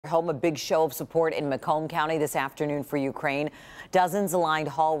Home a big show of support in Macomb County this afternoon for Ukraine. Dozens lined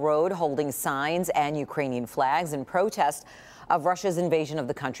Hall Road holding signs and Ukrainian flags in protest of Russia's invasion of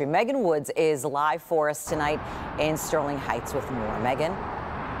the country. Megan Woods is live for us tonight in Sterling Heights with more. Megan?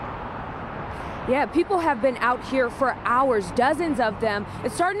 Yeah, people have been out here for hours, dozens of them.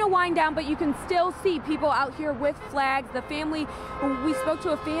 It's starting to wind down, but you can still see people out here with flags. The family, we spoke to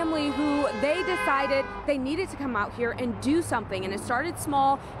a family who they decided they needed to come out here and do something. And it started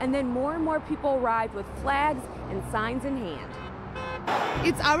small, and then more and more people arrived with flags and signs in hand.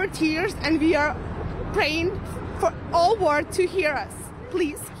 It's our tears, and we are praying for all world to hear us.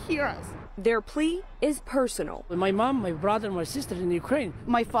 Please hear us. Their plea is personal. My mom, my brother, my sister in Ukraine.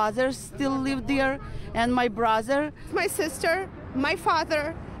 My father still live there, and my brother, my sister, my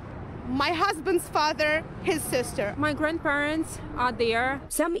father, my husband's father, his sister. My grandparents are there.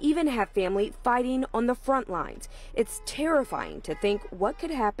 Some even have family fighting on the front lines. It's terrifying to think what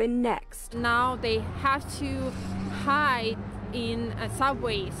could happen next. Now they have to hide in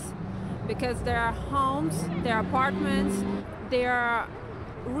subways because their homes, their apartments, they are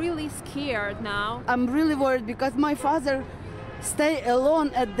really scared now. I'm really worried because my father stay alone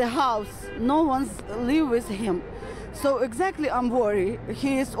at the house. No one's live with him. So exactly I'm worried.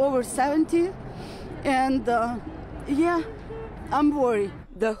 He is over 70 and yeah, I'm worried.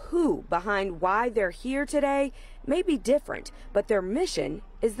 The who behind why they're here today may be different, but their mission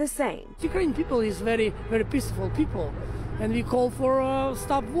is the same. Ukrainian people is very peaceful people, and we call for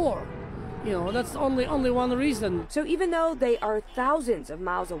stop war. You know, that's only one reason. So even though they are thousands of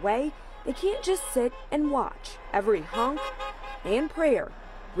miles away, they can't just sit and watch. Every honk and prayer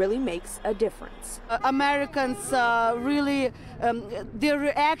really makes a difference. Americans really, their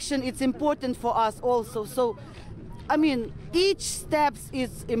reaction is important for us also. So, I mean, each step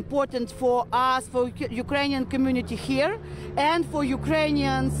is important for us, for Ukrainian community here, and for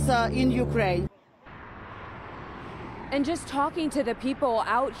Ukrainians in Ukraine. And just talking to the people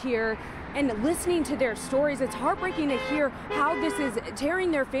out here and listening to their stories, it's heartbreaking to hear how this is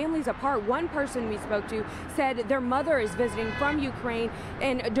tearing their families apart. One person we spoke to said their mother is visiting from Ukraine,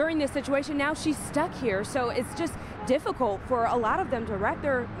 and during this situation now she's stuck here. So it's just difficult for a lot of them to wrap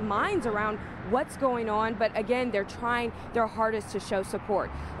their minds around what's going on. But again, they're trying their hardest to show support.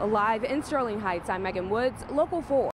 Live in Sterling Heights, I'm Megan Woods, Local 4.